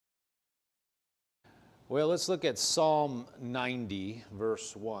Well, let's look at Psalm 90,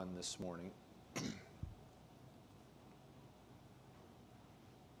 verse 1 this morning.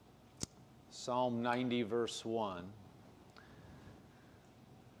 Psalm 90, verse 1.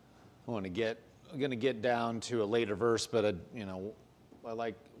 I'm going to get down to a later verse, but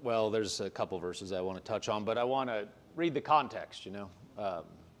there's a couple verses I want to touch on, but I want to read the context,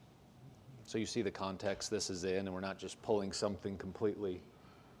 so you see the context this is in, and we're not just pulling something completely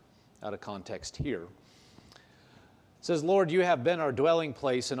out of context here. It says, Lord, you have been our dwelling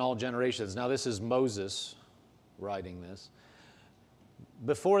place in all generations. Now this is Moses writing this.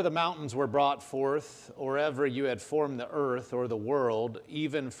 Before the mountains were brought forth, or ever you had formed the earth or the world,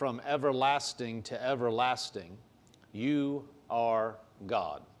 even from everlasting to everlasting, you are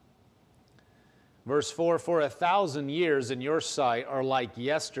God. Verse 4, for 1,000 years in your sight are like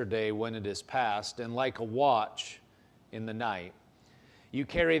yesterday when it is past, and like a watch in the night. You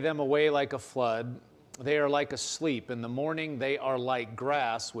carry them away like a flood. They are like a sleep. In the morning they are like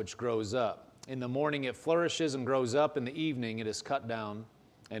grass which grows up. In the morning it flourishes and grows up. In the evening it is cut down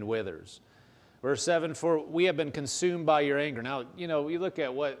and withers. Verse 7, for we have been consumed by your anger. Now, you look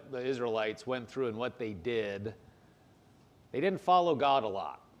at what the Israelites went through and what they did. They didn't follow God a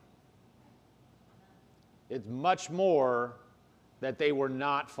lot. It's much more that they were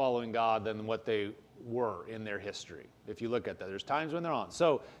not following God than what they were in their history. If you look at that, there's times when they're on.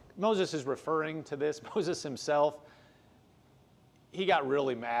 So Moses is referring to this. Moses himself, he got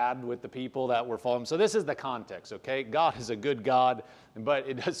really mad with the people that were following him. So this is the context, okay? God is a good God, but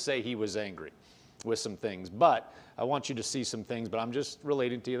it does say he was angry with some things. But I want you to see some things, but I'm just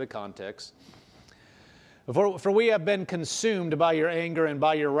relating to you the context. For we have been consumed by your anger, and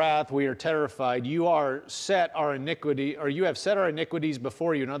by your wrath we are terrified. You have set our iniquities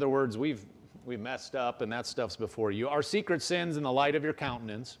before you. In other words, we've messed up, and that stuff's before you. Our secret sins in the light of your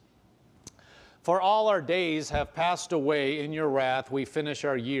countenance. For all our days have passed away in your wrath. We finish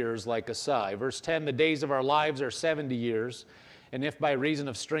our years like a sigh. Verse 10, the days of our lives are 70 years, and if by reason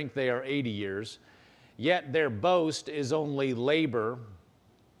of strength they are 80 years. Yet their boast is only labor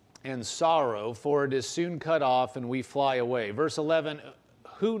and sorrow, for it is soon cut off, and we fly away. Verse 11,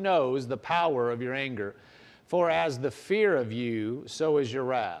 who knows the power of your anger? For as the fear of you, so is your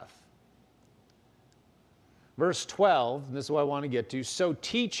wrath. Verse 12, and this is what I want to get to, so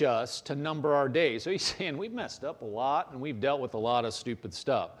teach us to number our days. So he's saying we've messed up a lot, and we've dealt with a lot of stupid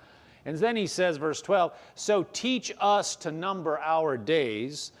stuff. And then he says, verse 12, so teach us to number our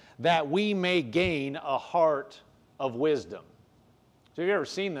days, that we may gain a heart of wisdom. So if you've ever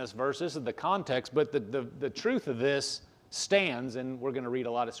seen this verse, this is the context, but the truth of this stands, and we're going to read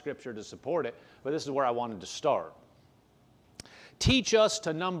a lot of scripture to support it, but this is where I wanted to start. Teach us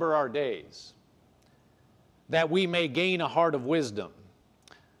to number our days, that we may gain a heart of wisdom.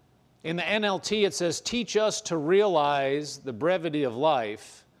 In the NLT it says, teach us to realize the brevity of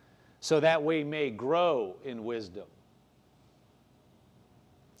life so that we may grow in wisdom.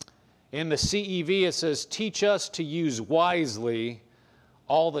 In the CEV it says, teach us to use wisely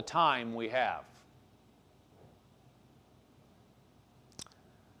all the time we have.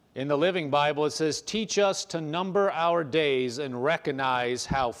 In the Living Bible it says, teach us to number our days and recognize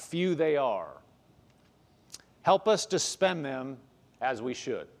how few they are. Help us to spend them as we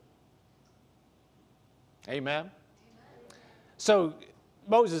should. Amen? So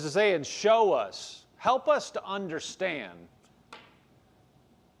Moses is saying, show us, help us to understand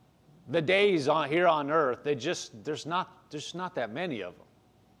the days here on earth. There's not that many of them.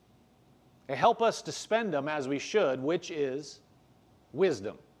 And help us to spend them as we should, which is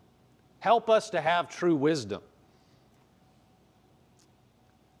wisdom. Help us to have true wisdom.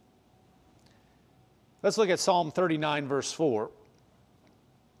 Let's look at Psalm 39, verse 4.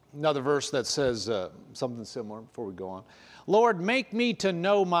 Another verse that says something similar before we go on. Lord, make me to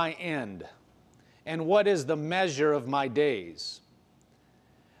know my end, and what is the measure of my days,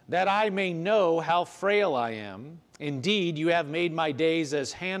 that I may know how frail I am. Indeed, you have made my days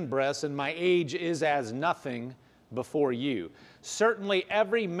as handbreadths, and my age is as nothing before you. Certainly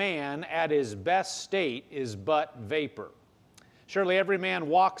every man at his best state is but vapor. Surely every man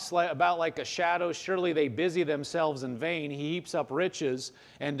walks about like a shadow. Surely they busy themselves in vain. He heaps up riches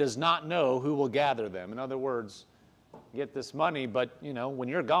and does not know who will gather them. In other words, get this money, but when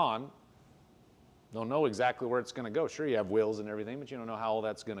you're gone, don't know exactly where it's going to go. Sure, you have wills and everything, but you don't know how all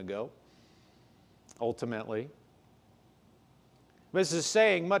that's going to go ultimately. This is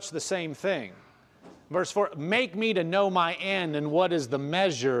saying much the same thing. Verse 4, make me to know my end, and what is the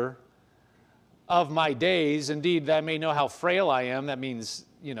measure of my days. Indeed, that I may know how frail I am. That means,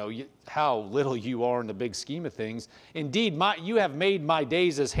 how little you are in the big scheme of things. Indeed, you have made my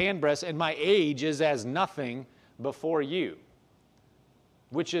days as handbreadths, and my age is as nothing before you.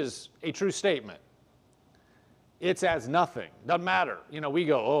 Which is a true statement. It's as nothing. Doesn't matter. We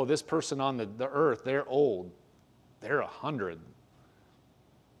go, oh, this person on the earth, they're old. They're 100.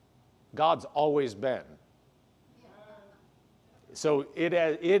 God's always been. So it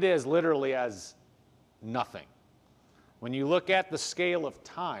is literally as nothing. When you look at the scale of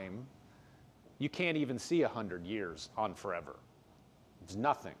time, you can't even see 100 years on forever. It's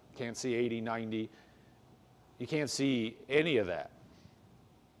nothing. You can't see 80, 90. You can't see any of that.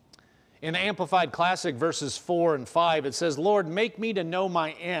 In the Amplified Classic, verses 4 and 5, it says, Lord, make me to know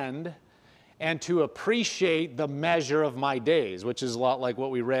my end and to appreciate the measure of my days, which is a lot like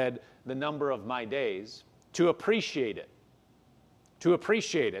what we read, the number of my days. To appreciate it. To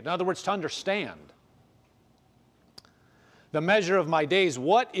appreciate it. In other words, to understand. The measure of my days,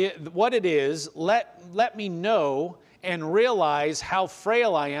 what it is, let me know and realize how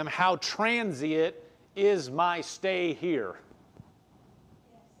frail I am, how transient is my stay here.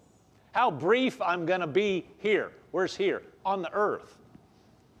 How brief I'm going to be here. Where's here? On the earth.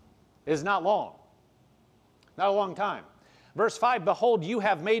 Is not long. Not a long time. Verse 5, behold, you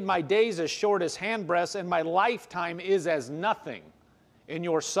have made my days as short as handbreadths, and my lifetime is as nothing in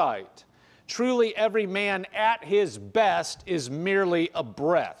your sight. Truly every man at his best is merely a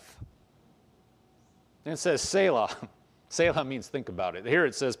breath. And it says Selah. Selah means think about it. Here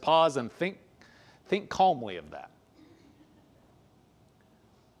it says pause and think calmly of that.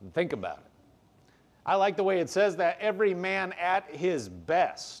 And think about it. I like the way it says that every man at his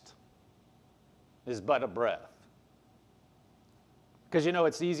best is but a breath. Because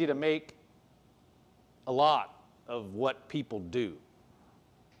it's easy to make a lot of what people do.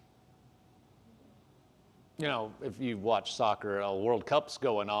 If you watch soccer, World Cup's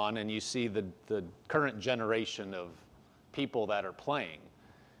going on, and you see the current generation of people that are playing.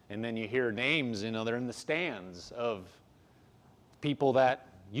 And then you hear names, they're in the stands of people that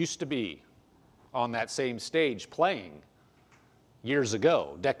used to be on that same stage playing years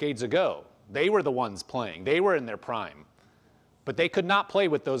ago, decades ago. They were the ones playing. They were in their prime. But they could not play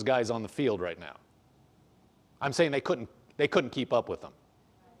with those guys on the field right now. I'm saying they couldn't keep up with them.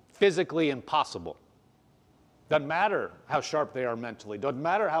 Physically impossible. Doesn't matter how sharp they are mentally. Doesn't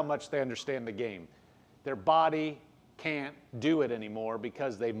matter how much they understand the game. Their body can't do it anymore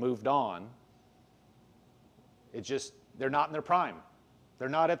because they've moved on. They're not in their prime. They're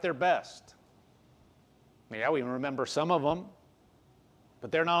not at their best. Yeah, we remember some of them,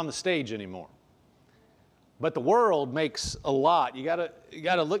 but they're not on the stage anymore. But the world makes a lot. You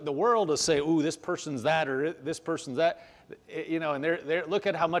gotta look. The world will say, "Ooh, this person's that," or "This person's that," and they're look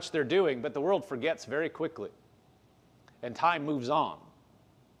at how much they're doing. But the world forgets very quickly, and time moves on.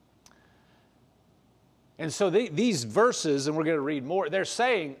 And so these verses, and we're going to read more. They're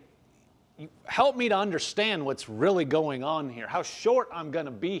saying, "Help me to understand what's really going on here. How short I'm going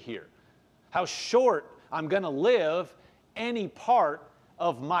to be here. How short I'm going to live any part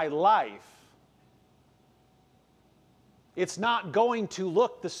of my life. It's not going to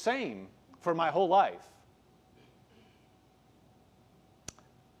look the same for my whole life."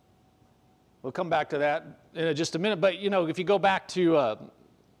 We'll come back to that in just a minute. But, if you go back to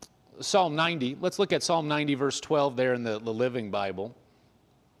Psalm 90, let's look at Psalm 90, verse 12 there in the Living Bible.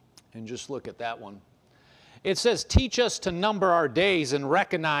 And just look at that one. It says, "Teach us to number our days and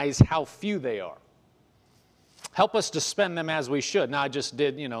recognize how few they are. Help us to spend them as we should." Now, I just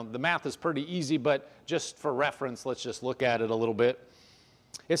did, the math is pretty easy, but just for reference, let's just look at it a little bit.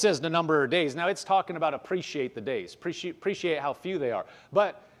 It says to number our days. Now, it's talking about appreciate the days. Appreciate how few they are.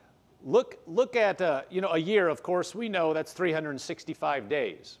 But look at, a year, of course, we know that's 365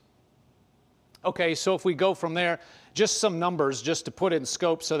 days. Okay, so if we go from there, just some numbers just to put it in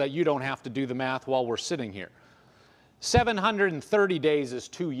scope so that you don't have to do the math while we're sitting here. 730 days is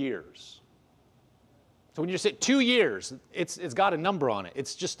 2 years. So when you say 2 years, it's got a number on it.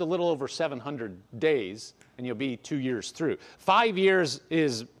 It's just a little over 700 days, and you'll be 2 years through. 5 years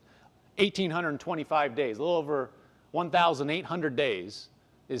is 1,825 days. A little over 1,800 days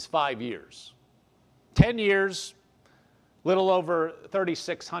is 5 years. 10 years, little over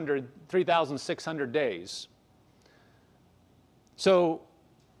 3,600 days. So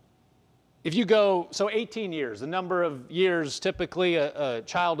if you go, 18 years, the number of years typically a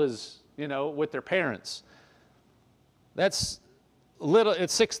child is, with their parents. It's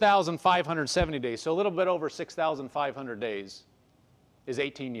 6,570 days. So a little bit over 6,500 days is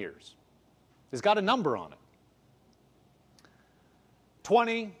 18 years. It's got a number on it.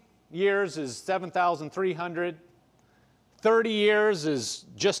 20, years is 7,300. 30 years is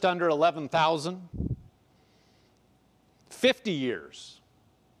just under 11,000. 50 years,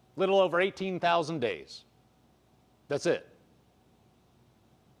 little over 18,000 days. That's it.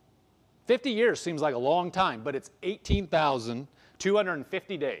 50 years seems like a long time, but it's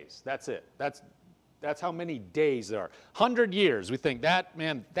 18,250 days. That's it. That's how many days there are. 100 years, we think that,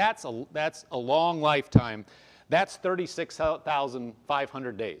 man, that's a long lifetime. That's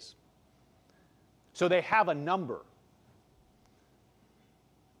 36,500 days. So they have a number.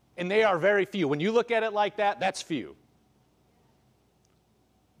 And they are very few. When you look at it like that, that's few.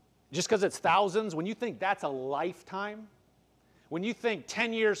 Just because it's thousands, when you think that's a lifetime, when you think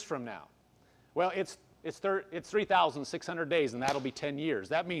 10 years from now, well, it's 3,600 days, and that'll be 10 years.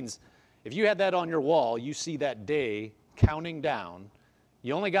 That means if you had that on your wall, you see that day counting down,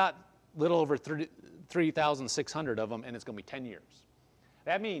 you only got a little over 3,600 of them, and it's going to be 10 years.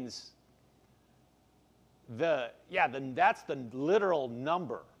 That means that's the literal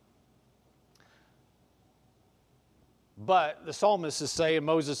number. But the psalmist is saying,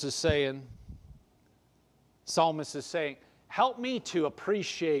 Moses is saying, psalmist is saying, help me to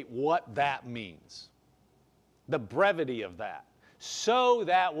appreciate what that means, the brevity of that, so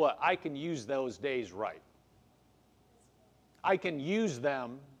that what? I can use those days right. I can use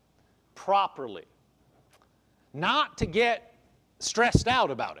them properly, not to get stressed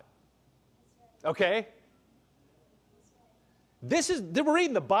out about it. Okay? We're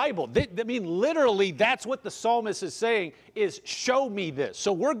reading the Bible. I mean, literally, that's what the psalmist is saying, is show me this.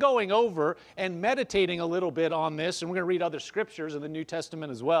 So we're going over and meditating a little bit on this, and we're going to read other scriptures in the New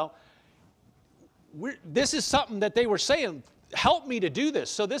Testament as well. This is something that they were saying, help me to do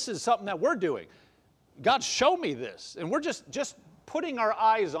this. So this is something that we're doing. God, show me this. And we're just putting our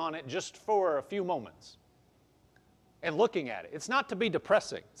eyes on it just for a few moments and looking at it. It's not to be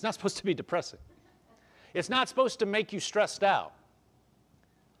depressing. It's not supposed to be depressing. It's not supposed to make you stressed out.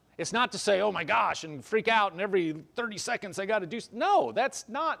 It's not to say, oh my gosh, and freak out, and every 30 seconds I got to do. No, that's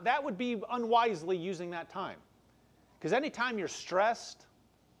not. That would be unwisely using that time. Because anytime you're stressed,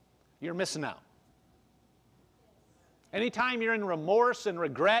 you're missing out. Anytime you're in remorse and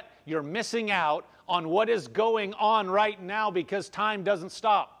regret, you're missing out on what is going on right now because time doesn't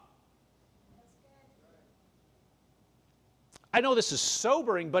stop. I know this is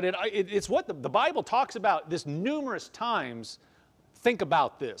sobering, but it's what the Bible talks about this numerous times. Think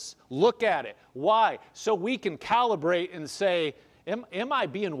about this. Look at it. Why? So we can calibrate and say, am I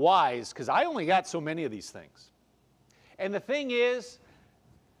being wise? Because I only got so many of these things. And the thing is,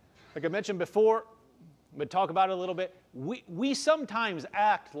 like I mentioned before, but talk about it a little bit, we sometimes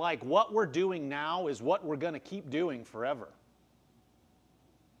act like what we're doing now is what we're going to keep doing forever.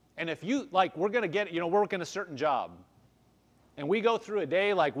 And if you, like, we're going to get, we're working a certain job. And we go through a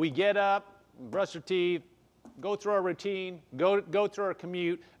day like we get up, brush our teeth, go through our routine, go through our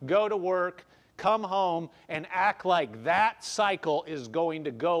commute, go to work, come home, and act like that cycle is going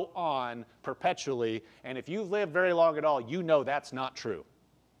to go on perpetually. And if you've lived very long at all, you know that's not true.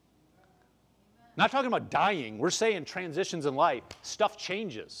 Not talking about dying. We're saying transitions in life. Stuff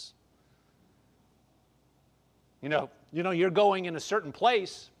changes. You're going in a certain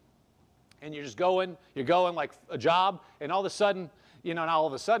place, and you're going like a job, and all of a sudden, not all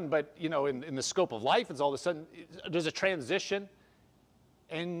of a sudden, but, in the scope of life, it's all of a sudden, there's a transition,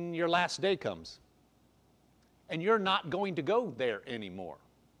 and your last day comes. And you're not going to go there anymore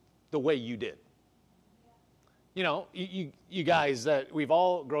the way you did. You guys that we've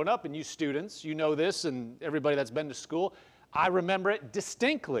all grown up, and you students, you know this, and everybody that's been to school, I remember it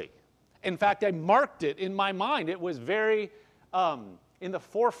distinctly. In fact, I marked it in my mind. It was very in the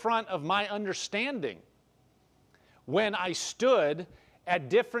forefront of my understanding when I stood at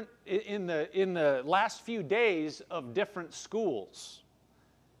in the last few days of different schools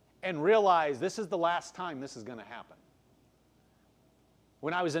and realized this is the last time this is going to happen.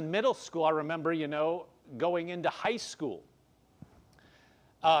 When I was in middle school, I remember, going into high school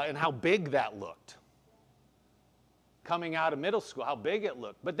and how big that looked. Coming out of middle school, how big it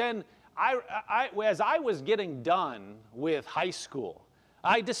looked. But then as I was getting done with high school,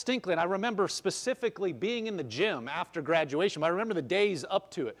 I remember specifically being in the gym after graduation. I remember the days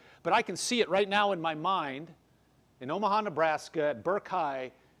up to it. But I can see it right now in my mind in Omaha, Nebraska, at Burke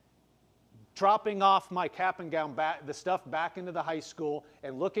High, dropping off my cap and gown, the stuff back into the high school,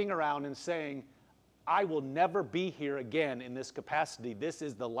 and looking around and saying, I will never be here again in this capacity. This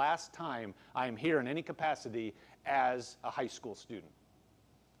is the last time I am here in any capacity as a high school student.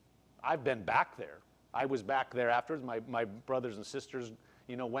 I've been back there. I was back there afterwards. My brothers and sisters,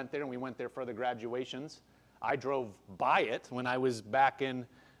 went there, and we went there for the graduations. I drove by it when I was back in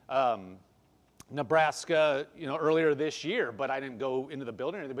Nebraska, earlier this year, but I didn't go into the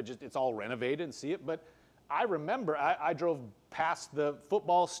building or anything, but just it's all renovated and see it. But I remember I drove past the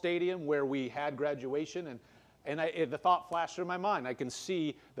football stadium where we had graduation, and the thought flashed through my mind. I can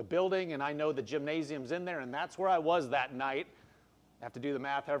see the building, and I know the gymnasium's in there, and that's where I was that night. I have to do the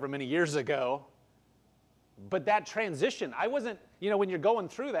math however many years ago. But that transition, I wasn't, when you're going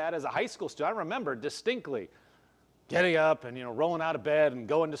through that as a high school student, I remember distinctly getting up and, rolling out of bed and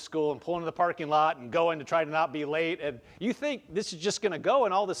going to school and pulling to the parking lot and going to try to not be late. And you think this is just going to go,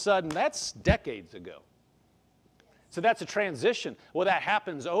 and all of a sudden, that's decades ago. So that's a transition. Well, that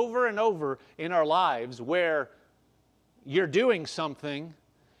happens over and over in our lives where you're doing something,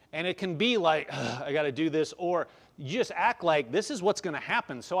 and it can be like, I got to do this, or you just act like this is what's going to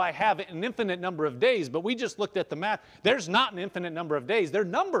happen. So I have an infinite number of days, but we just looked at the math. There's not an infinite number of days. They're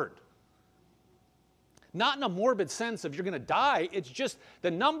numbered. Not in a morbid sense of you're going to die. It's just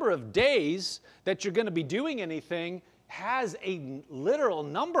the number of days that you're going to be doing anything has a literal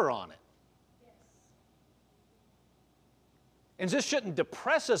number on it. Yes. And this shouldn't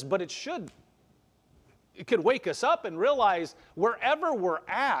depress us, but it could wake us up and realize wherever we're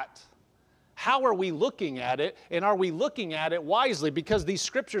at, how are we looking at it? And are we looking at it wisely? Because these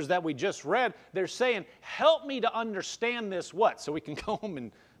scriptures that we just read, they're saying, help me to understand this what? So we can go home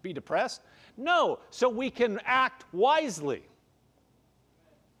and be depressed? No, so we can act wisely.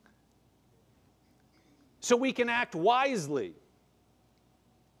 So we can act wisely.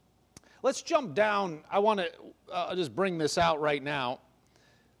 Let's jump down. I'll just bring this out right now.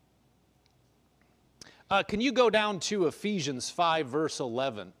 Can you go down to Ephesians 5, verse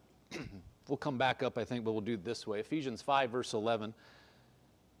 11? We'll come back up, I think, but we'll do it this way. Ephesians 5, verse 11.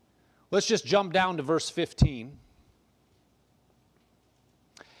 Let's just jump down to verse 15.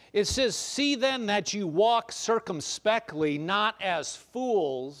 It says, see then that you walk circumspectly, not as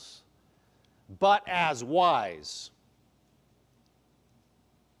fools, but as wise,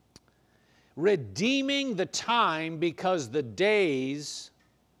 redeeming the time because the days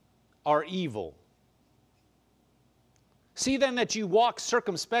are evil. See then that you walk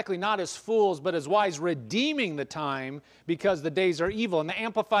circumspectly, not as fools, but as wise, redeeming the time because the days are evil. In the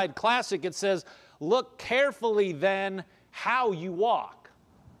Amplified Classic, it says, look carefully then how you walk.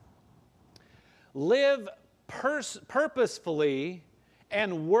 Live purposefully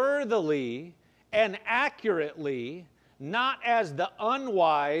and worthily and accurately, not as the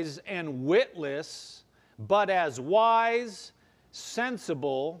unwise and witless, but as wise,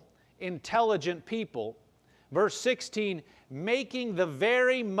 sensible, intelligent people. Verse 16, making the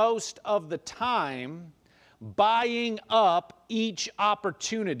very most of the time, buying up each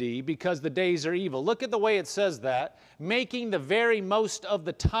opportunity because the days are evil. Look at the way it says that. Making the very most of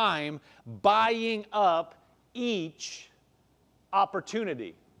the time, buying up each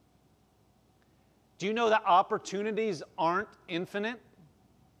opportunity. Do you know that opportunities aren't infinite?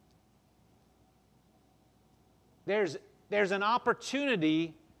 There's an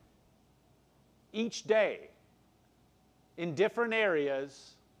opportunity each day in different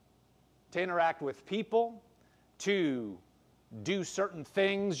areas to interact with people, to do certain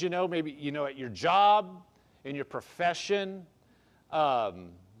things, maybe, at your job, in your profession,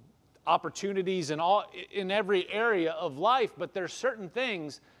 opportunities in every area of life. But there's certain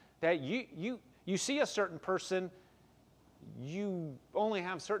things that you see a certain person, you only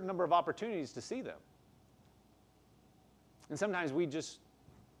have a certain number of opportunities to see them. And sometimes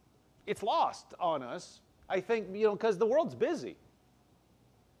it's lost on us, I think, because the world's busy.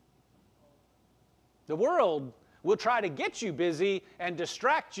 The world will try to get you busy and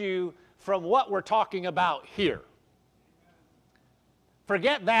distract you from what we're talking about here.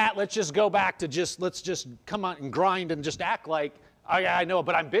 Forget that. Let's just go back to let's just come on and grind and just act like, oh yeah, I know,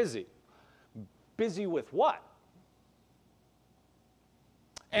 but I'm busy. Busy with what?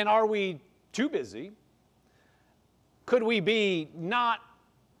 And are we too busy? Could we be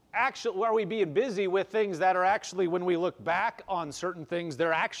are we being busy with things that are actually, when we look back on certain things,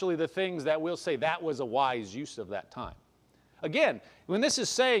 they're actually the things that we'll say that was a wise use of that time? Again, when this is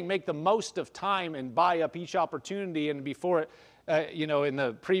saying make the most of time and buy up each opportunity, and before it, in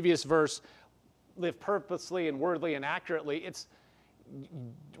the previous verse, live purposely and worthily and accurately,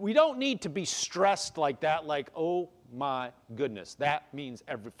 we don't need to be stressed like that, like, oh my goodness, that means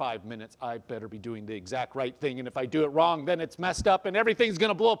every 5 minutes I better be doing the exact right thing, and if I do it wrong, then it's messed up and everything's going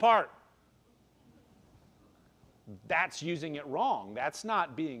to blow apart. That's using it wrong. That's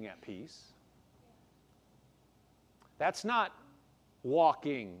not being at peace. That's not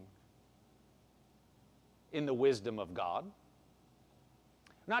walking in the wisdom of God.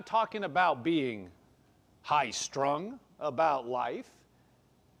 I'm not talking about being high-strung about life.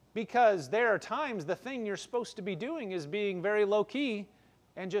 Because there are times the thing you're supposed to be doing is being very low-key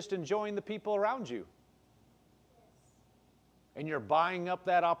and just enjoying the people around you. And you're buying up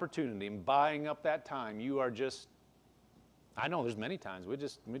that opportunity and buying up that time. You are just, I know there's many times we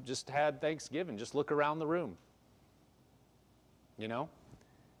just had Thanksgiving. Just look around the room. You know?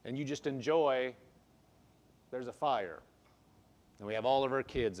 And you just enjoy, there's a fire. And we have all of our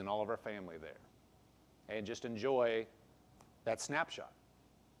kids and all of our family there. And just enjoy that snapshot.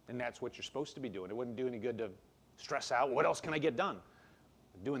 And that's what you're supposed to be doing. It wouldn't do any good to stress out. What else can I get done?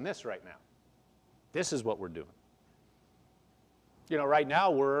 I'm doing this right now. This is what we're doing. You know, right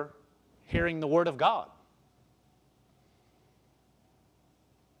now we're hearing the Word of God,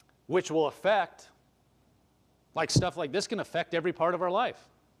 which will affect, like stuff like this can affect every part of our life.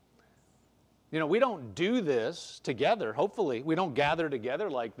 You know, we don't do this together, hopefully. We don't gather together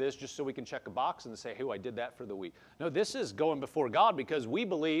like this just so we can check a box and say, hey, I did that for the week. No, this is going before God because we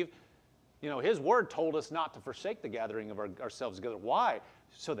believe, you know, His Word told us not to forsake the gathering of ourselves together. Why?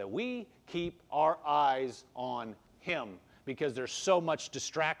 So that we keep our eyes on Him because there's so much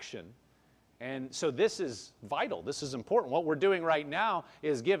distraction. And so this is vital. This is important. What we're doing right now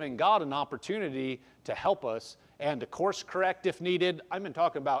is giving God an opportunity to help us and to course correct if needed. I've been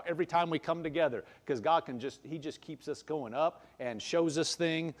talking about every time we come together because God He just keeps us going up and shows us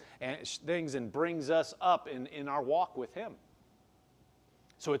things and brings us up in our walk with Him.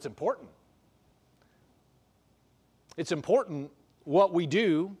 So it's important. It's important what we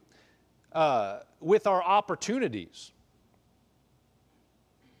do with our opportunities.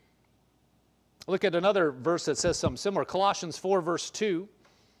 Look at another verse that says something similar. Colossians 4, verse 2.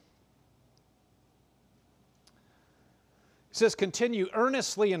 It says, continue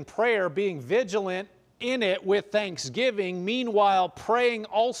earnestly in prayer, being vigilant in it with thanksgiving, meanwhile praying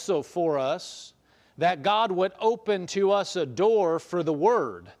also for us, that God would open to us a door for the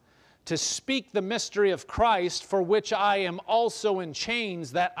word, to speak the mystery of Christ, for which I am also in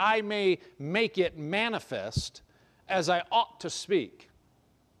chains, that I may make it manifest as I ought to speak.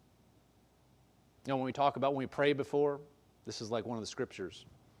 You know, when we pray before, this is like one of the scriptures.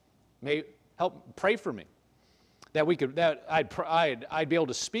 Pray for me. That I'd be able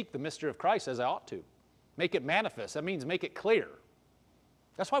to speak the mystery of Christ as I ought to. Make it manifest. That means make it clear.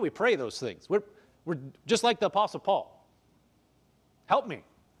 That's why we pray those things. We're just like the Apostle Paul. Help me.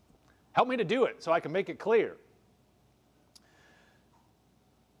 Help me to do it so I can make it clear.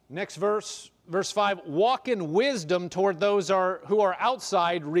 Next verse, verse 5, walk in wisdom toward those who are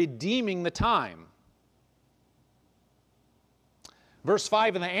outside, redeeming the time. Verse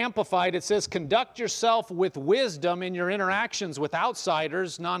 5 in the Amplified, it says, conduct yourself with wisdom in your interactions with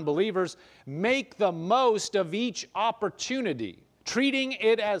outsiders, non-believers. Make the most of each opportunity, treating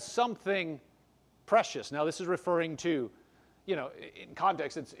it as something precious. Now, this is referring to, you know, in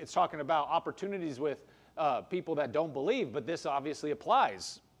context, it's talking about opportunities with people that don't believe, but this obviously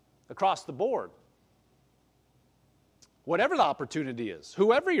applies across the board. Whatever the opportunity is,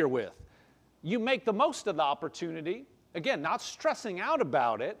 whoever you're with, you make the most of the opportunity. Again, not stressing out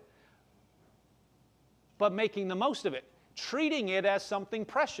about it, but making the most of it. Treating it as something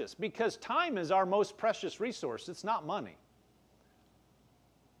precious, because time is our most precious resource. It's not money.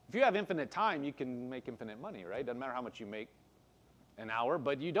 If you have infinite time, you can make infinite money, right? Doesn't matter how much you make an hour,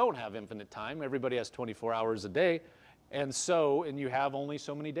 but you don't have infinite time. Everybody has 24 hours a day, and you have only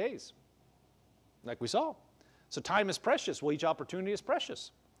so many days, like we saw. So time is precious. Well, each opportunity is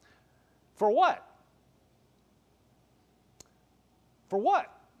precious. For what? For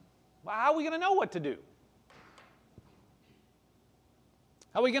what? Well, how are we going to know what to do?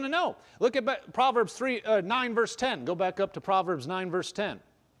 How are we going to know? Look at Proverbs 9, verse 10. Go back up to Proverbs 9, verse 10.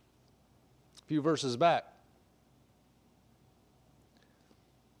 A few verses back.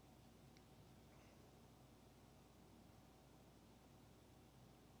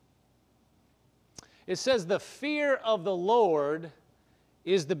 It says, the fear of the Lord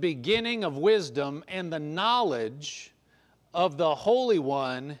is the beginning of wisdom, and the knowledge of the Holy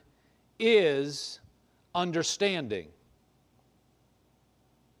One is understanding.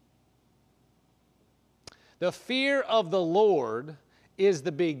 The fear of the Lord is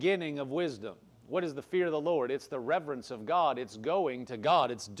the beginning of wisdom. What is the fear of the Lord? It's the reverence of God. It's going to God.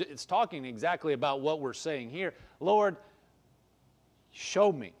 It's talking exactly about what we're saying here. Lord,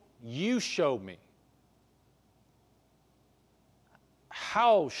 show me. You show me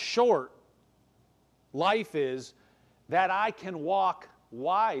how short life is, that I can walk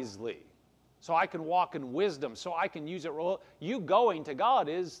wisely, so I can walk in wisdom, so I can use it. You going to God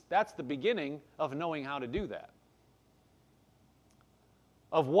that's the beginning of knowing how to do that.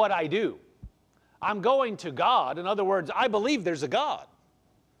 Of what I do. I'm going to God. In other words, I believe there's a God.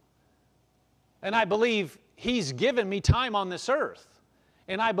 And I believe He's given me time on this earth.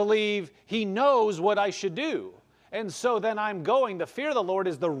 And I believe He knows what I should do. And so then I'm going. The fear of the Lord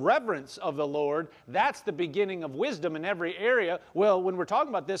is the reverence of the Lord. That's the beginning of wisdom in every area. Well, when we're talking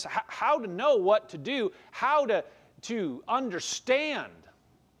about this, how to know what to do, how to understand.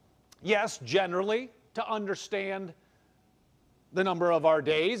 Yes, generally, to understand the number of our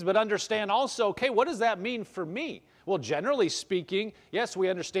days, but understand also, okay, what does that mean for me? Well, generally speaking, yes, we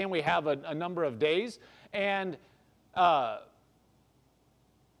understand we have a number of days, and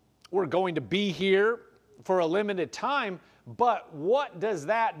we're going to be here for a limited time, but what does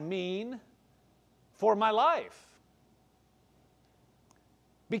that mean for my life?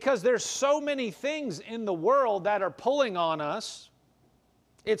 Because there's so many things in the world that are pulling on us.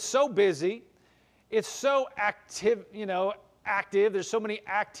 It's so busy. It's so active, active. There's so many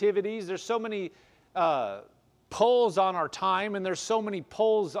activities. There's so many pulls on our time, and there's so many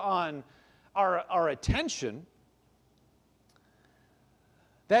pulls on our attention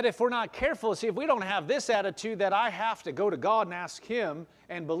that if we're not careful, see, if we don't have this attitude that I have to go to God and ask Him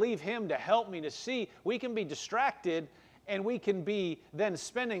and believe Him to help me to see, we can be distracted, and we can be then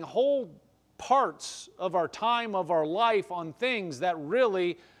spending whole parts of our time, of our life on things that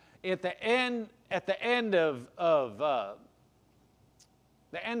really, at the end of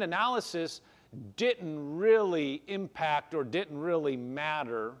the end analysis, didn't really impact or didn't really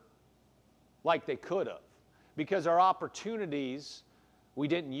matter like they could have. Because our opportunities, we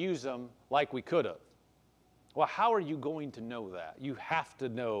didn't use them like we could have. Well, how are you going to know that? You have to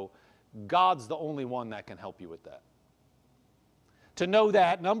know God's the only one that can help you with that. To know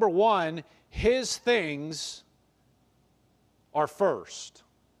that, number one, His things are first.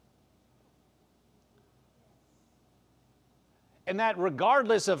 And that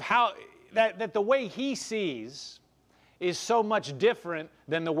regardless of how, that the way He sees is so much different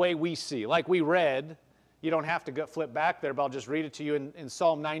than the way we see. Like we read, you don't have to go flip back there, but I'll just read it to you in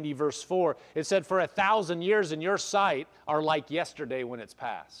Psalm 90, verse 4. It said, "For 1,000 years in your sight are like yesterday when it's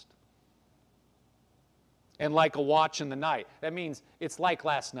past, and like a watch in the night." That means it's like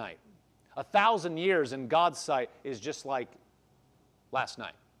last night. 1,000 years in God's sight is just like last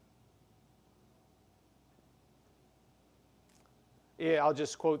night. Yeah, I'll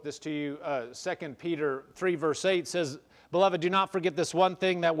just quote this to you. 2 Peter 3, verse 8 says, "Beloved, do not forget this one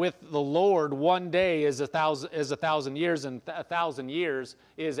thing, that with the Lord 1 day is 1,000 years, and 1,000 years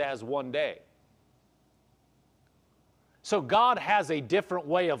is as 1 day." So God has a different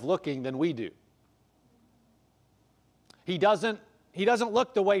way of looking than we do. He doesn't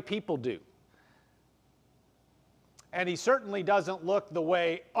look the way people do. And He certainly doesn't look the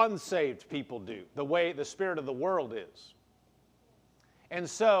way unsaved people do, the way the spirit of the world is. And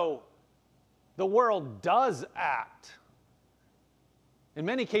so the world does act. In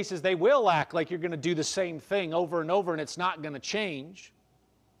many cases, they will act like you're going to do the same thing over and over, and it's not going to change.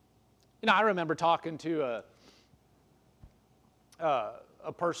 I remember talking to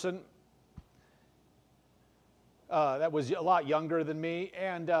a person that was a lot younger than me,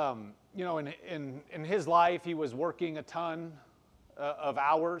 and in his life, he was working a ton of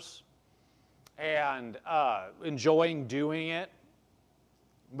hours and enjoying doing it.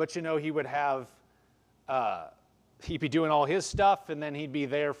 But he would have, he'd be doing all his stuff, and then he'd be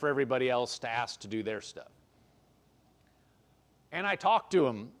there for everybody else to ask to do their stuff. And I talked to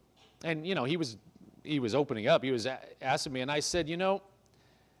him, and he was opening up. He was asking me, and I said, because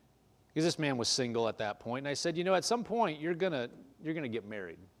this man was single at that point, and I said, at some point you're gonna get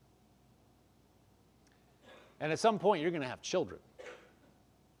married, and at some point you're gonna have children.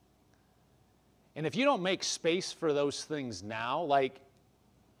 And if you don't make space for those things now, like,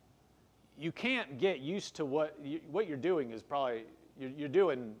 you can't get used to what you're doing is probably, you're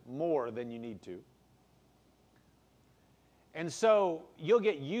doing more than you need to. And so you'll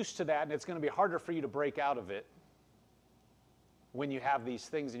get used to that, and it's going to be harder for you to break out of it when you have these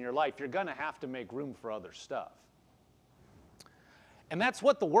things in your life. You're going to have to make room for other stuff. And that's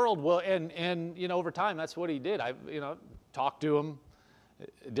what the world will, and over time, that's what he did. I talked to him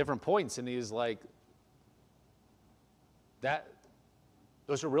at different points, and he's like,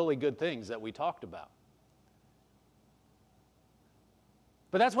 those are really good things that we talked about.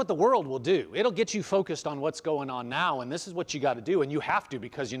 But that's what the world will do. It'll get you focused on what's going on now, and this is what you got to do, and you have to,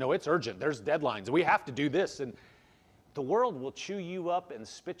 because it's urgent. There's deadlines. We have to do this, and the world will chew you up and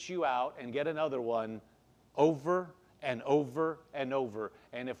spit you out and get another one over and over and over.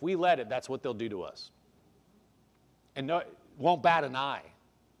 And if we let it, that's what they'll do to us. And no, won't bat an eye.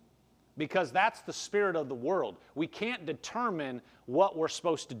 Because that's the spirit of the world. We can't determine what we're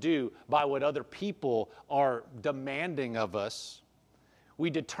supposed to do by what other people are demanding of us. We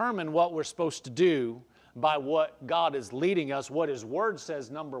determine what we're supposed to do by what God is leading us, what His Word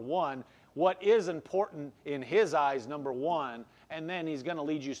says, number one, what is important in His eyes, number one, and then He's going to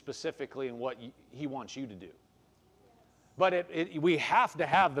lead you specifically in what He wants you to do. But we have to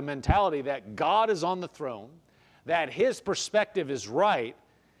have the mentality that God is on the throne, that His perspective is right,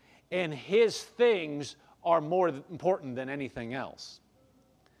 and His things are more important than anything else.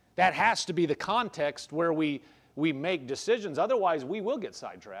 That has to be the context where we make decisions. Otherwise, we will get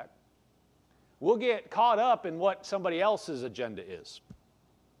sidetracked. We'll get caught up in what somebody else's agenda is.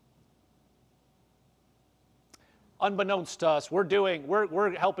 Unbeknownst to us,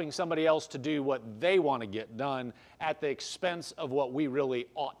 we're helping somebody else to do what they want to get done at the expense of what we really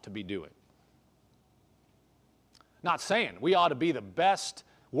ought to be doing. Not saying we ought to be the best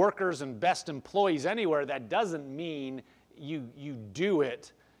workers and best employees anywhere. That doesn't mean you do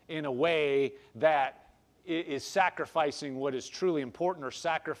it in a way that is sacrificing what is truly important or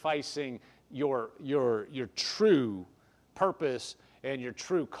sacrificing your true purpose and your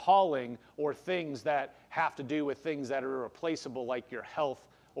true calling, or things that have to do with things that are irreplaceable, like your health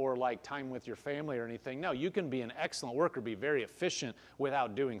or like time with your family or anything. No, you can be an excellent worker, be very efficient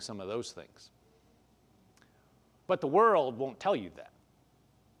without doing some of those things. But the world won't tell you that.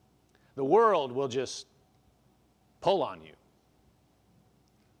 The world will just pull on you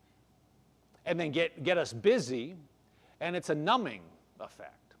and then get us busy, and it's a numbing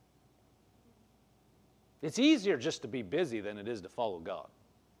effect. It's easier just to be busy than it is to follow God.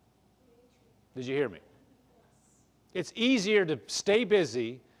 Did you hear me? It's easier to stay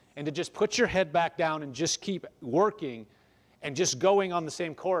busy and to just put your head back down and just keep working and just going on the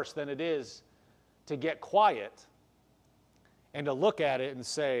same course than it is to get quiet and to look at it and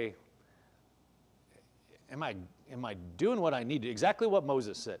say, am I doing what I need to? Exactly what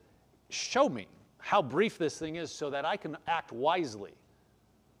Moses said. Show me how brief this thing is so that I can act wisely.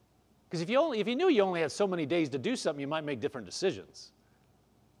 Because if you knew you only had so many days to do something, you might make different decisions.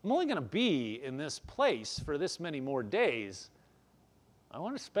 I'm only going to be in this place for this many more days. I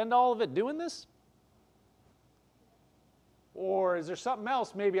want to spend all of it doing this? Or is there something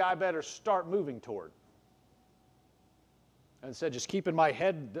else maybe I better start moving toward? Instead, just keeping my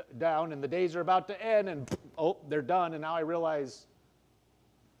head down and the days are about to end and oh, they're done, and now I realize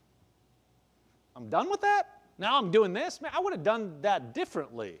I'm done with that? Now I'm doing this? Man, I would have done that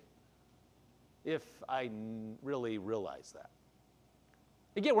differently if I really realized that.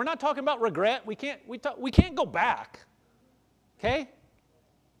 Again, we're not talking about regret. We can't go back. Okay?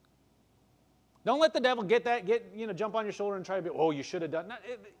 Don't let the devil jump on your shoulder and try to be, oh, you should have done that.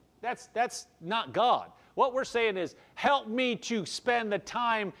 That's not God. What we're saying is, help me to spend the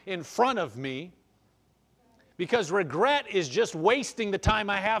time in front of me, because regret is just wasting the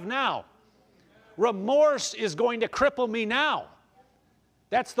time I have now. Remorse is going to cripple me now.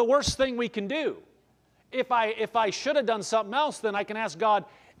 That's the worst thing we can do. If I should have done something else, then I can ask God,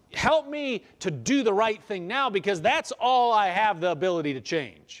 help me to do the right thing now, because that's all I have the ability to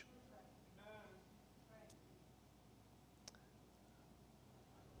change.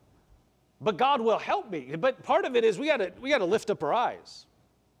 But God will help me. But part of it is we got to lift up our eyes.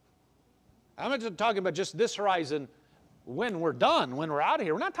 I'm not just talking about just this horizon when we're done, when we're out of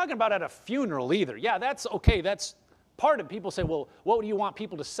here. We're not talking about at a funeral either. Yeah, that's okay. That's part of it. People say, well, what do you want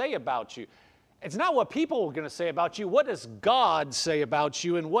people to say about you? It's not what people are going to say about you. What does God say about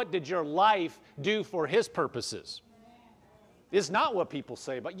you, and what did your life do for His purposes? It's not what people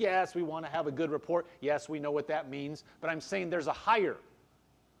say, but yes, we want to have a good report. Yes, we know what that means, but I'm saying there's a higher.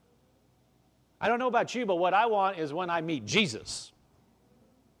 I don't know about you, but what I want is when I meet Jesus,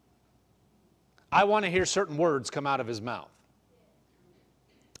 I want to hear certain words come out of His mouth.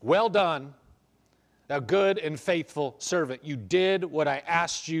 Well done, thou good and faithful servant. You did what I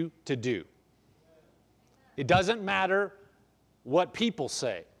asked you to do. It doesn't matter what people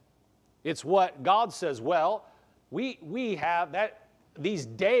say. It's what God says. Well, we have that, these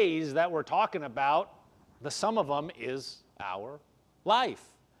days that we're talking about, the sum of them is our life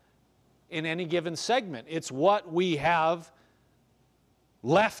in any given segment. It's what we have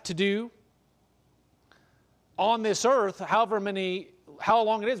left to do on this earth, how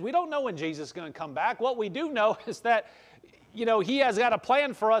long it is. We don't know when Jesus is going to come back. What we do know is that, He has got a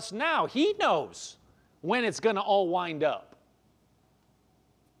plan for us now. He knows when it's going to all wind up.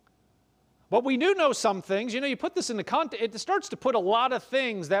 But we do know some things. You put this into context, it starts to put a lot of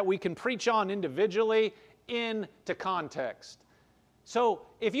things that we can preach on individually into context. So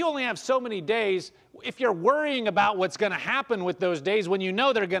if you only have so many days, if you're worrying about what's going to happen with those days when you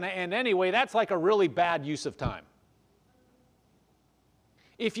know they're going to end anyway, that's like a really bad use of time.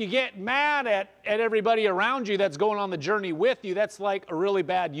 if you get mad at everybody around you that's going on the journey with you, that's like a really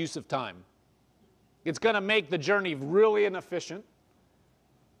bad use of time. It's going to make the journey really inefficient,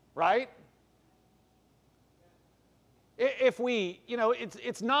 right? If we,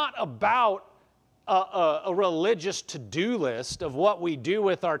 it's not about a religious to-do list of what we do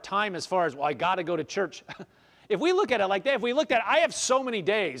with our time as far as, well, I got to go to church. If we look at it like that, if we looked at it, I have so many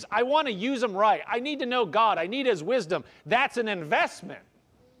days. I want to use them right. I need to know God. I need His wisdom. That's an investment.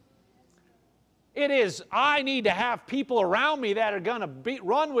 It is, I need to have people around me that are going to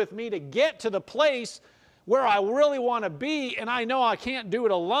run with me to get to the place where I really want to be, and I know I can't do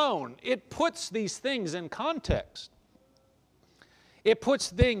it alone. It puts these things in context. It puts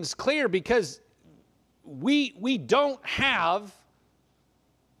things clear because we don't have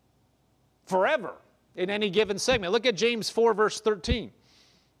forever in any given segment. Look at James 4, verse 13.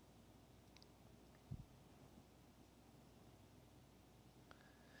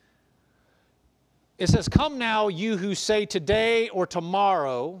 It says, "Come now, you who say today or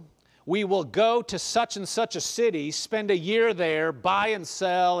tomorrow, we will go to such and such a city, spend a year there, buy and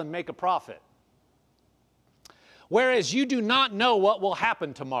sell, and make a profit. Whereas you do not know what will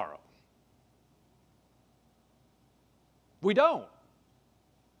happen tomorrow." We don't.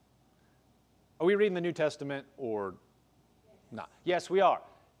 Are we reading the New Testament or not? Yes, we are.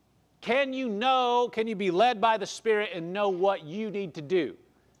 Can you be led by the Spirit and know what you need to do?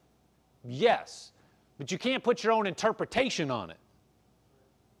 Yes. But you can't put your own interpretation on it.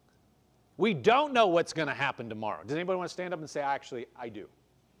 We don't know what's going to happen tomorrow. Does anybody want to stand up and say, actually, I do?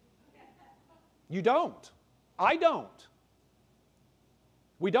 You don't. I don't.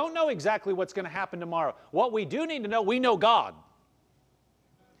 We don't know exactly what's going to happen tomorrow. What we do need to know, we know God.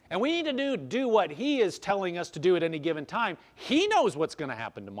 And we need to do what He is telling us to do at any given time. He knows what's going to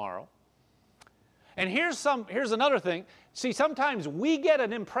happen tomorrow. And here's another thing. See, sometimes we get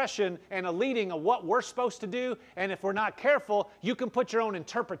an impression and a leading of what we're supposed to do, and if we're not careful, you can put your own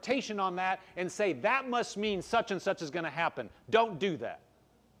interpretation on that and say, that must mean such and such is going to happen. Don't do that.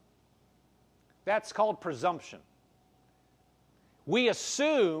 That's called presumption. We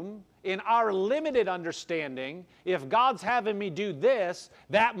assume in our limited understanding, if God's having me do this,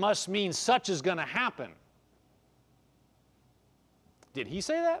 that must mean such is going to happen. Did He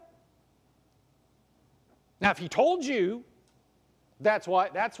say that? Now, if He told you, that's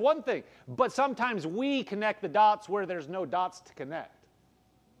one thing. But sometimes we connect the dots where there's no dots to connect.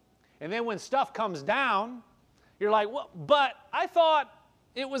 And then when stuff comes down, you're like, well, but I thought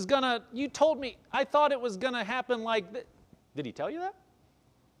it was going to, you told me, I thought it was going to happen like this. Did He tell you that?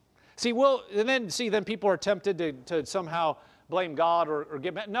 See, then people are tempted to somehow blame God or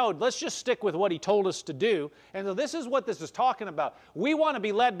get mad. No, let's just stick with what He told us to do. And so this is what this is talking about. We want to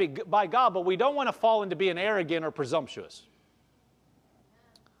be led by God, but we don't want to fall into being arrogant or presumptuous.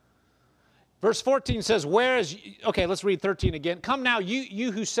 Verse 14 says, okay, let's read 13 again. "Come now,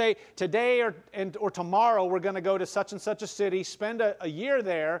 you who say today or tomorrow we're going to go to such and such a city, spend a year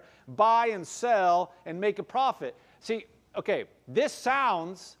there, buy and sell, and make a profit." See, okay, this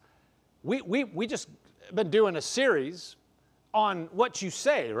sounds, we just been doing a series on what you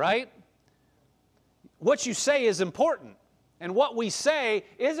say, right? What you say is important. And what we say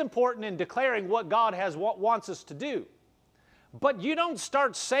is important in declaring what God wants us to do. But you don't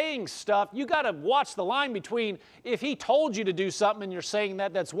start saying stuff. You got to watch the line between if He told you to do something and you're saying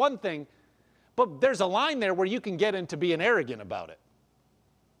that, that's one thing. But there's a line there where you can get into being arrogant about it.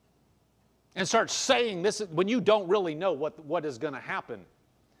 And start saying this when you don't really know what is going to happen.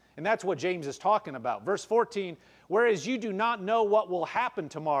 And that's what James is talking about. Verse 14, "Whereas you do not know what will happen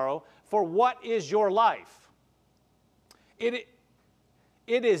tomorrow, for what is your life? It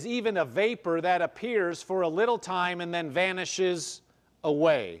is even a vapor that appears for a little time and then vanishes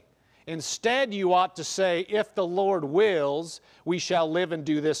away. Instead, you ought to say, if the Lord wills, we shall live and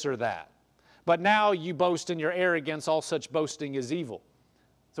do this or that. But now you boast in your arrogance, all such boasting is evil."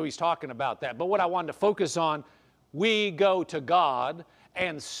 So he's talking about that. But what I wanted to focus on, we go to God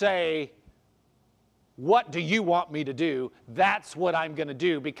and say, what do you want me to do? That's what I'm going to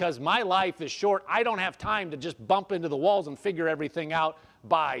do, because my life is short. I don't have time to just bump into the walls and figure everything out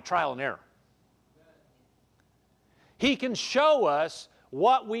by trial and error. He can show us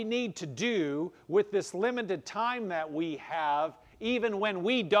what we need to do with this limited time that we have, even when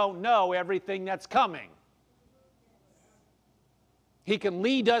we don't know everything that's coming. He can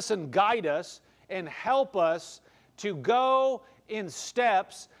lead us and guide us and help us to go in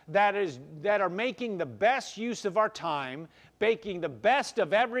steps that are making the best use of our time, making the best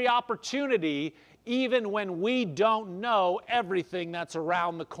of every opportunity, even when we don't know everything that's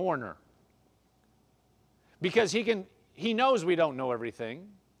around the corner. Because He can, He knows we don't know everything.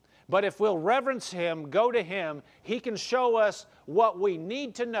 But if we'll reverence Him, go to Him, He can show us what we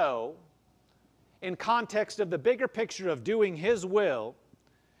need to know in context of the bigger picture of doing His will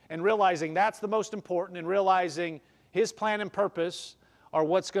and realizing that's the most important and realizing His plan and purpose are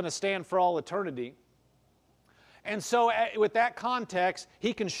what's going to stand for all eternity. And so with that context,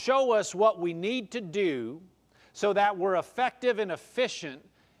 He can show us what we need to do so that we're effective and efficient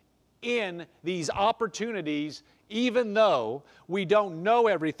in these opportunities, even though we don't know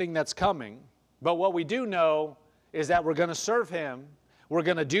everything that's coming. But what we do know is that we're going to serve Him. We're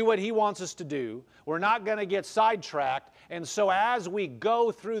going to do what He wants us to do. We're not going to get sidetracked. And so as we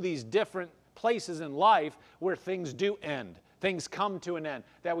go through these different places in life where things do end, things come to an end,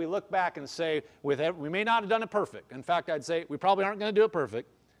 that we look back and say, we may not have done it perfect. In fact, I'd say we probably aren't going to do it perfect.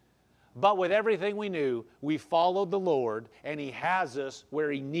 But with everything we knew, we followed the Lord, and He has us where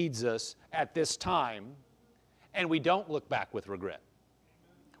He needs us at this time, and we don't look back with regret.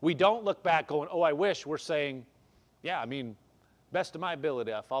 We don't look back going, oh, I wish. We're saying, yeah, I mean, best of my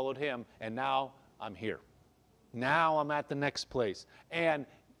ability, I followed Him, and now I'm here. Now I'm at the next place. And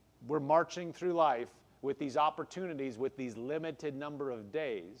we're marching through life with these opportunities, with these limited number of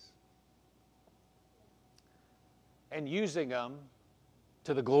days, and using them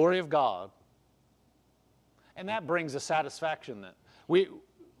to the glory of God. And that brings a satisfaction then.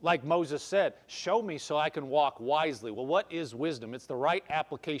 Like Moses said, show me so I can walk wisely. Well, what is wisdom? It's the right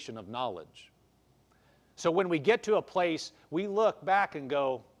application of knowledge. So when we get to a place, we look back and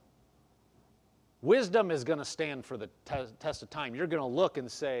go, wisdom is going to stand for the test of time. You're going to look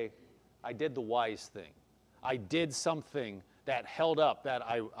and say, I did the wise thing. I did something that held up that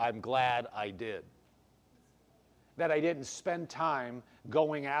I'm glad I did. That I didn't spend time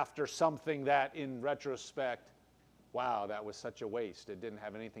going after something that in retrospect, wow, that was such a waste. It didn't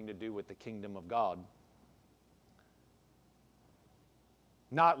have anything to do with the kingdom of God.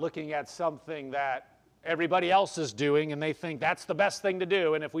 Not looking at something that everybody else is doing and they think that's the best thing to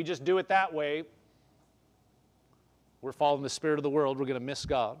do, and if we just do it that way, we're following the spirit of the world, we're going to miss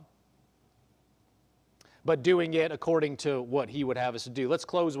God. But doing it according to what He would have us to do. Let's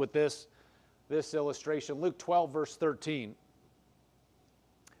close with this illustration. Luke 12, verse 13.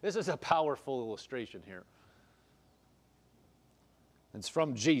 This is a powerful illustration here. It's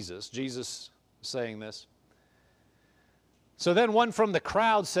from Jesus. Jesus saying this. So then one from the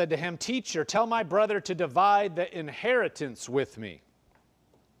crowd said to Him, Teacher, tell my brother to divide the inheritance with me.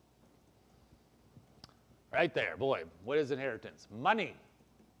 Right there, boy, what is inheritance? Money.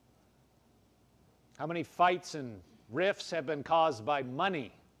 How many fights and rifts have been caused by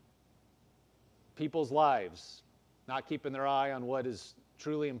money? People's lives, not keeping their eye on what is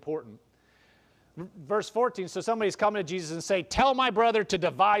truly important. Verse 14, so somebody's coming to Jesus and say, tell my brother to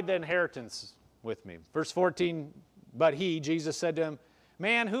divide the inheritance with me. Verse 14, but he, Jesus, said to him,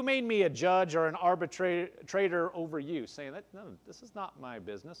 man, who made me a judge or an arbitrator over you? Saying, no, this is not my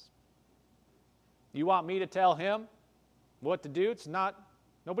business. You want me to tell him what to do? It's not,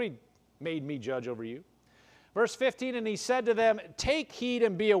 nobody made me judge over you. Verse 15, and he said to them, take heed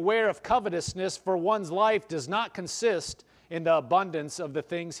and be aware of covetousness, for one's life does not consist in the abundance of the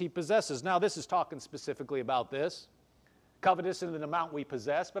things he possesses. Now, this is talking specifically about this, covetous in the amount we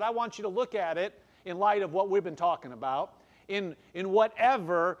possess, but I want you to look at it in light of what we've been talking about, in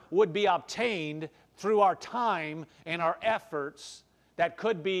whatever would be obtained through our time and our efforts. That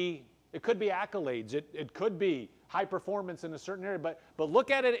could be, it could be accolades, it could be high performance in a certain area, but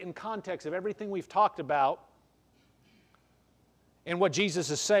look at it in context of everything we've talked about and what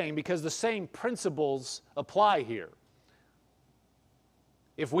Jesus is saying, because the same principles apply here.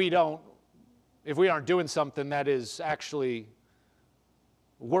 If we aren't doing something that is actually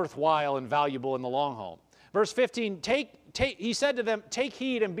worthwhile and valuable in the long haul. Verse 15, he said to them, take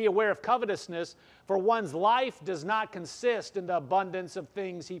heed and be aware of covetousness, for one's life does not consist in the abundance of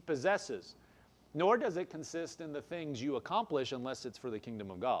things he possesses, nor does it consist in the things you accomplish unless it's for the kingdom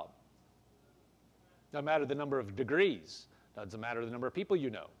of God. Doesn't matter the number of degrees, doesn't matter the number of people you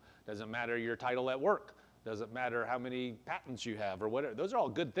know, doesn't matter your title at work, doesn't matter how many patents you have or whatever. Those are all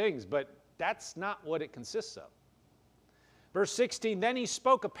good things, but that's not what it consists of. Verse 16, then he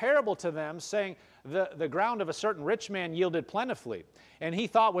spoke a parable to them, saying, the ground of a certain rich man yielded plentifully. And he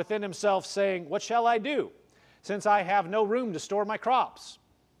thought within himself, saying, what shall I do, since I have no room to store my crops?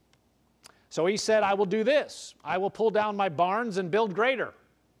 So he said, I will do this. I will pull down my barns and build greater.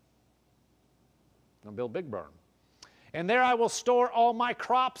 I'll build big barn. And there I will store all my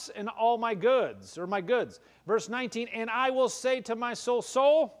crops and all my goods, or my goods. Verse 19, and I will say to my soul,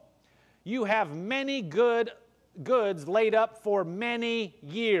 soul, you have many goods laid up for many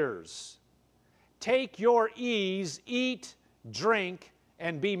years. take your ease, eat, drink,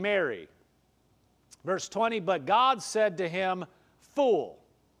 and be merry. Verse 20, but God said to him, fool,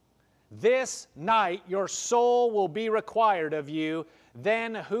 this night your soul will be required of you.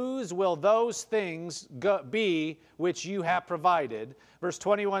 Then whose will those things be which you have provided? Verse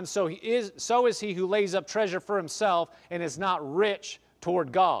 21, so is he who lays up treasure for himself and is not rich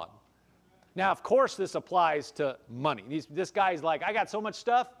toward God. Now, of course, this applies to money. This guy's like, I got so much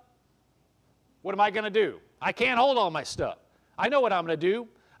stuff. What am I going to do? I can't hold all my stuff. I know what I'm going to do.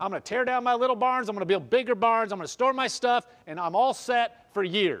 I'm going to tear down my little barns. I'm going to build bigger barns. I'm going to store my stuff, and I'm all set for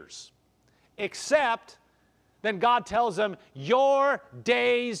years. Except, then God tells him, your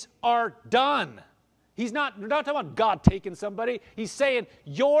days are done. We're not talking about God taking somebody. He's saying,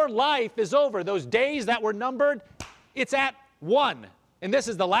 your life is over. Those days that were numbered, it's at 1. And this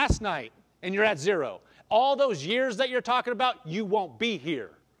is the last night, and you're at 0. All those years that you're talking about, you won't be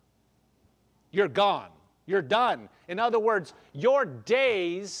here. You're gone. You're done. In other words, your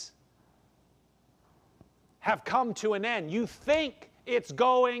days have come to an end. You think it's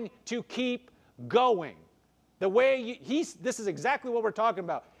going to keep going. The way this is exactly what we're talking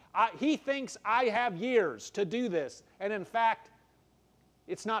about. He thinks I have years to do this, and in fact,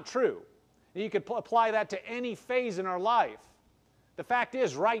 it's not true. You could apply that to any phase in our life. The fact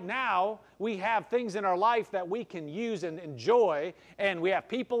is, right now, we have things in our life that we can use and enjoy, and we have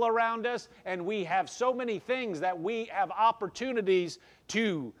people around us, and we have so many things that we have opportunities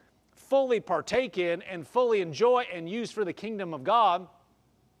to fully partake in and fully enjoy and use for the kingdom of God.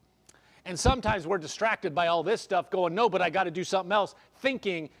 And sometimes we're distracted by all this stuff going, no, but I got to do something else,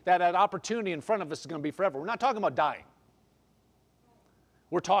 thinking that that opportunity in front of us is going to be forever. We're not talking about dying.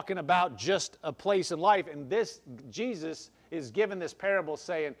 We're talking about just a place in life. And this, Jesus is given this parable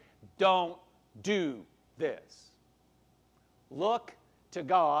saying, don't do this. Look to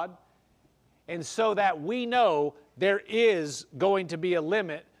God, and so that we know there is going to be a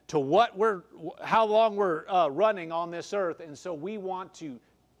limit to how long we're running on this earth. And so we want to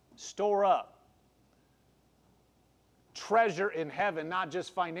store up treasure in heaven, not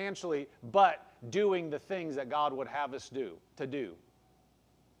just financially, but doing the things that God would have us do.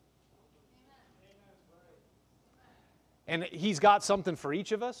 And He's got something for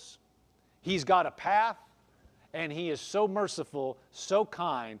each of us. He's got a path, and He is so merciful, so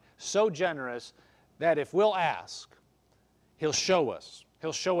kind, so generous, that if we'll ask, He'll show us.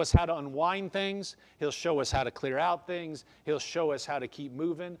 He'll show us how to unwind things. He'll show us how to clear out things. He'll show us how to keep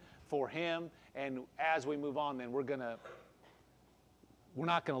moving for Him. And as we move on, then we're not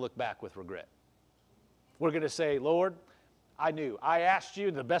going to look back with regret. We're going to say, Lord, I asked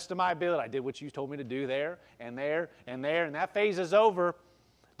you to the best of my ability. I did what you told me to do there and there and there. And that phase is over.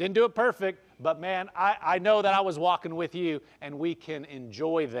 Didn't do it perfect, but man, I know that I was walking with you, and we can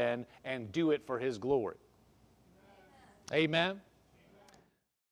enjoy then and do it for His glory. Amen.